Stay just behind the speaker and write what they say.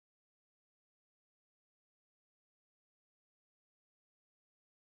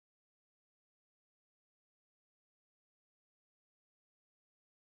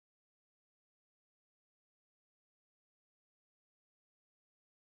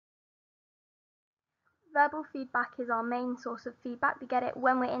Verbal feedback is our main source of feedback. We get it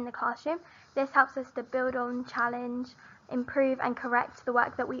when we're in the classroom. This helps us to build on, challenge, improve and correct the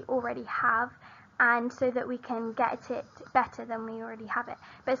work that we already have, and so that we can get it better than we already have it.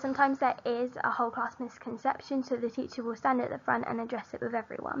 But sometimes there is a whole class misconception, so the teacher will stand at the front and address it with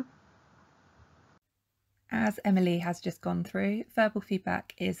everyone. As Emily has just gone through, verbal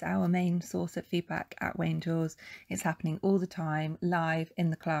feedback is our main source of feedback at Wangels. It's happening all the time, live in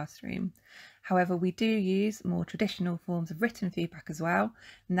the classroom. However, we do use more traditional forms of written feedback as well,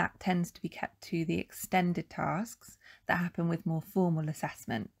 and that tends to be kept to the extended tasks that happen with more formal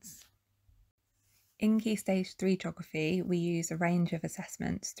assessments. In Key Stage 3 Geography, we use a range of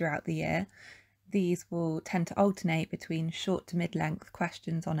assessments throughout the year. These will tend to alternate between short to mid-length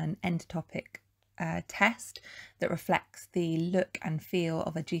questions on an end topic test that reflects the look and feel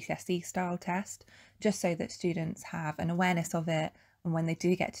of a GCSE style test, just so that students have an awareness of it, and when they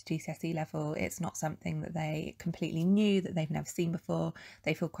do get to GCSE level, it's not something that they completely new, that they've never seen before.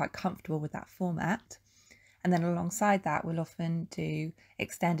 They feel quite comfortable with that format. And then alongside that, we'll often do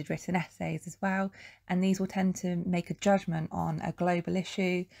extended written essays as well. And these will tend to make a judgment on a global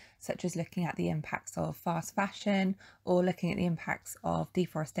issue, such as looking at the impacts of fast fashion or looking at the impacts of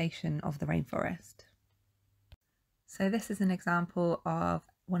deforestation of the rainforest. So this is an example of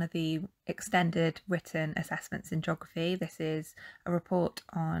one of the extended written assessments in geography. This is a report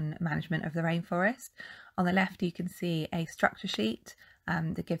on management of the rainforest. On the left, you can see a structure sheet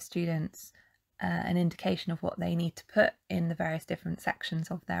that gives students an indication of what they need to put in the various different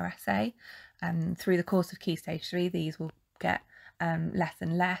sections of their essay. Through the course of Key Stage 3, these will get less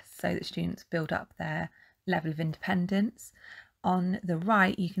and less, so that students build up their level of independence. On the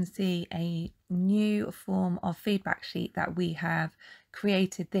right, you can see a new form of feedback sheet that we have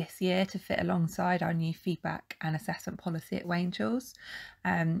created this year to fit alongside our new feedback and assessment policy at Wangels.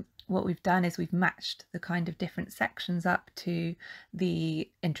 What we've done is we've matched the kind of different sections up to the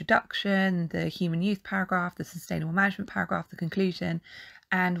introduction, the human use paragraph, the sustainable management paragraph, the conclusion,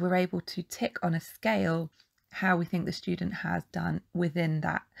 and we're able to tick on a scale how we think the student has done within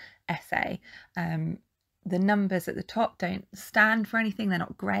that essay. The numbers at the top don't stand for anything, they're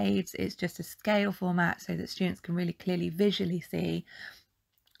not grades, it's just a scale format so that students can really clearly visually see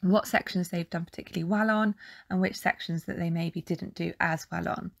what sections they've done particularly well on and which sections that they maybe didn't do as well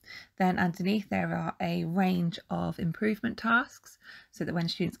on. Then underneath there are a range of improvement tasks, so that when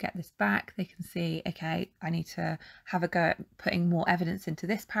students get this back they can see, okay, I need to have a go at putting more evidence into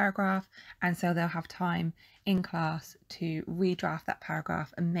this paragraph, and so they'll have time in class to redraft that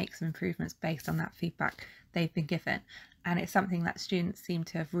paragraph and make some improvements based on that feedback they've been given. And it's something that students seem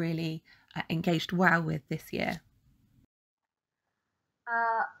to have really engaged well with this year.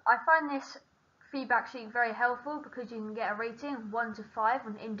 I find this feedback sheet very helpful because you can get a rating of 1 to 5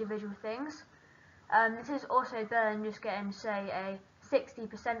 on individual things. This is also better than just getting, say, a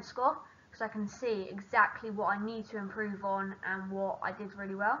 60% score, because I can see exactly what I need to improve on and what I did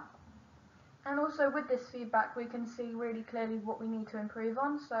really well. And also with this feedback we can see really clearly what we need to improve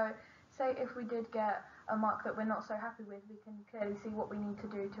on. So say if we did get a mark that we're not so happy with, we can clearly see what we need to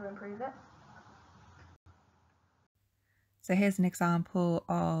do to improve it. So here's an example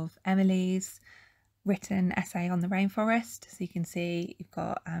of Emily's written essay on the rainforest. So you can see you've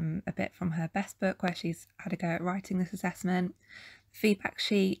got a bit from her best book where she's had a go at writing this assessment. Feedback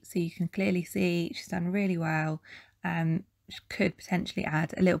sheet, so you can clearly see she's done really well. She could potentially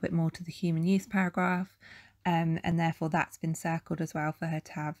add a little bit more to the human use paragraph, and therefore that's been circled as well for her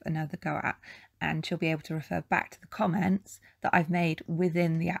to have another go at, and she'll be able to refer back to the comments that I've made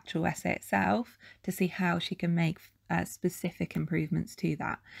within the actual essay itself to see how she can make specific improvements to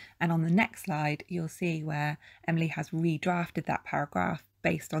that. And on the next slide you'll see where Emily has redrafted that paragraph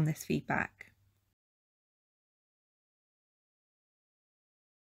based on this feedback.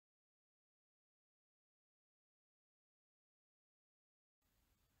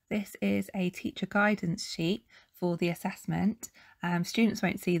 This is a teacher guidance sheet for the assessment. Students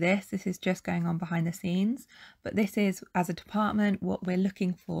won't see this, this is just going on behind the scenes, but this is, as a department, what we're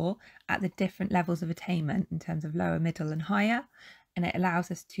looking for at the different levels of attainment in terms of lower, middle and higher, and it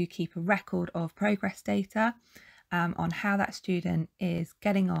allows us to keep a record of progress data on how that student is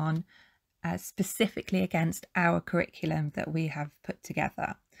getting on specifically against our curriculum that we have put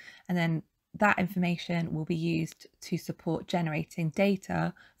together. And then that information will be used to support generating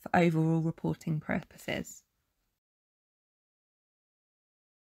data for overall reporting purposes.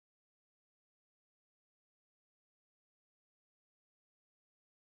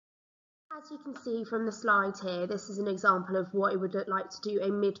 As you can see from the slide here, this is an example of what it would look like to do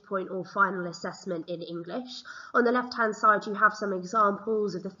a midpoint or final assessment in English. On the left-hand side, you have some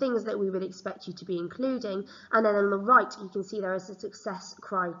examples of the things that we would expect you to be including, and then on the right, you can see there is a success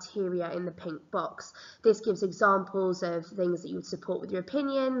criteria in the pink box. This gives examples of things that you would support with your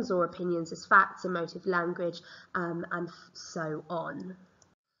opinions, or opinions as facts, emotive language, and so on.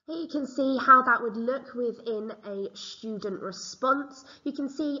 Here you can see how that would look within a student response. You can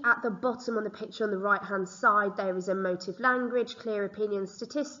see at the bottom on the picture on the right hand side there is emotive language, clear opinion,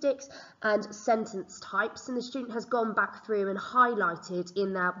 statistics and sentence types, and the student has gone back through and highlighted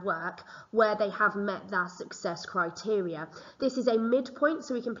in their work where they have met their success criteria. This is a midpoint,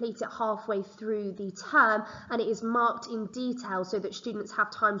 so we complete it halfway through the term, and it is marked in detail so that students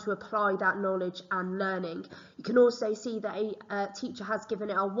have time to apply that knowledge and learning. You can also see that a teacher has given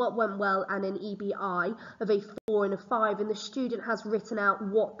it a what went well and an EBI of a 4 and a 5, and the student has written out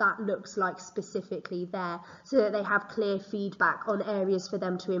what that looks like specifically there so that they have clear feedback on areas for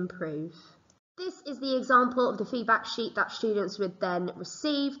them to improve. This is the example of the feedback sheet that students would then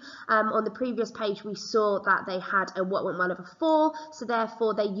receive. On the previous page we saw that they had a what went well of a 4, so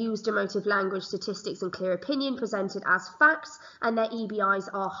therefore they used emotive language, statistics and clear opinion presented as facts, and their EBIs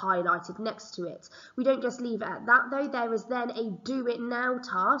are highlighted next to it. We don't just leave it at that though, there is then a do it now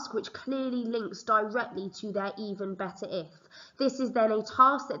task which clearly links directly to their even better if. This is then a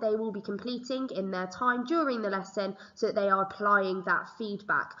task that they will be completing in their time during the lesson so that they are applying that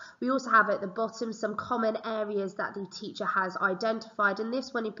feedback. We also have at the bottom some common areas that the teacher has identified, and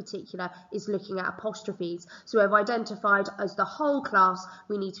this one in particular is looking at apostrophes. So we've identified as the whole class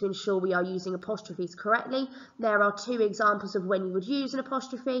we need to ensure we are using apostrophes correctly. There are 2 examples of when you would use an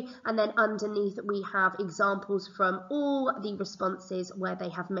apostrophe, and then underneath we have examples from all the responses where they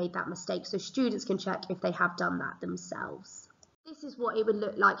have made that mistake, so students can check if they have done that themselves. This is what it would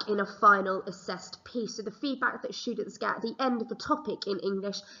look like in a final assessed piece. So the feedback that students get at the end of the topic in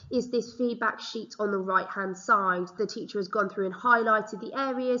English is this feedback sheet on the right hand side. The teacher has gone through and highlighted the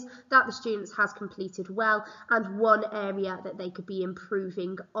areas that the students has completed well and one area that they could be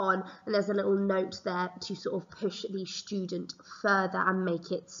improving on, and there's a little note there to sort of push the student further and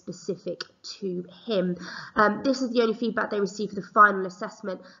make it specific to him. This is the only feedback they receive for the final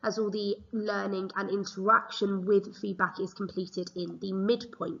assessment, as all the learning and interaction with feedback is completed in the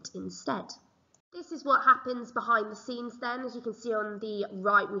midpoint instead. This is what happens behind the scenes then. As you can see on the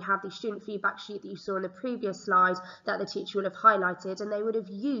right, we have the student feedback sheet that you saw in the previous slide that the teacher would have highlighted, and they would have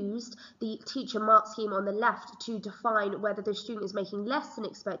used the teacher mark scheme on the left to define whether the student is making less than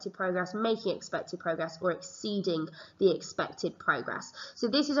expected progress, making expected progress, or exceeding the expected progress. So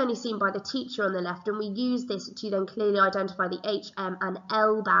this is only seen by the teacher on the left, and we use this to then clearly identify the H, M and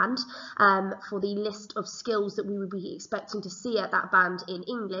L band for the list of skills that we would be expecting to see at that band in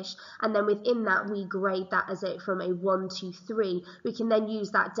English, and then within that we grade that as from a 1 to 3. We can then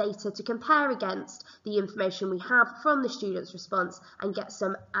use that data to compare against the information we have from the student's response and get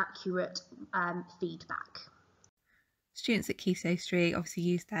some accurate feedback. Students at Key Stage 3 obviously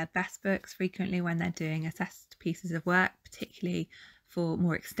use their best books frequently when they're doing assessed pieces of work, particularly for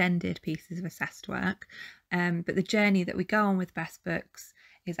more extended pieces of assessed work. But the journey that we go on with best books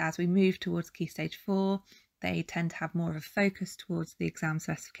is as we move towards Key Stage 4, they tend to have more of a focus towards the exam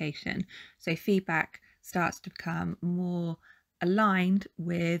specification. So feedback starts to become more aligned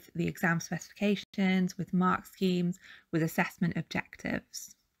with the exam specifications, with mark schemes, with assessment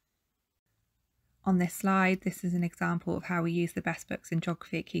objectives. On this slide, this is an example of how we use the best books in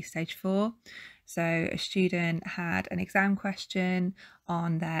geography at Key Stage 4. So a student had an exam question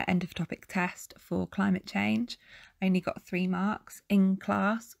on their end of topic test for climate change, only got 3 marks. In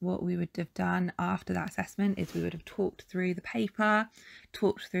class, what we would have done after that assessment is we would have talked through the paper,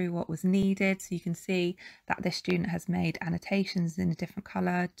 talked through what was needed. So you can see that this student has made annotations in a different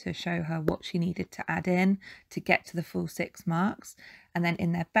colour to show her what she needed to add in to get to the full 6 marks. And then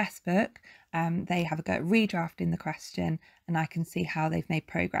in their best book, they have a go at redrafting the question, and I can see how they've made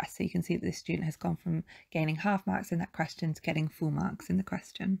progress. So you can see that this student has gone from gaining half marks in that question to getting full marks in the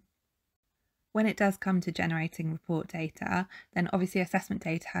question. When it does come to generating report data, then obviously assessment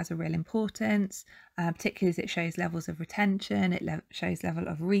data has a real importance, particularly as it shows levels of retention, it shows level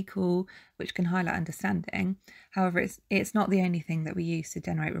of recall, which can highlight understanding. However, it's not the only thing that we use to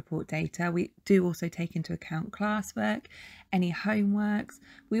generate report data. We do also take into account classwork, any homeworks.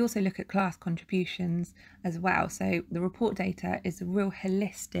 We also look at class contributions as well. So the report data is a real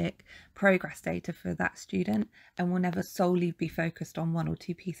holistic progress data for that student and will never solely be focused on 1 or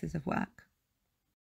 2 pieces of work.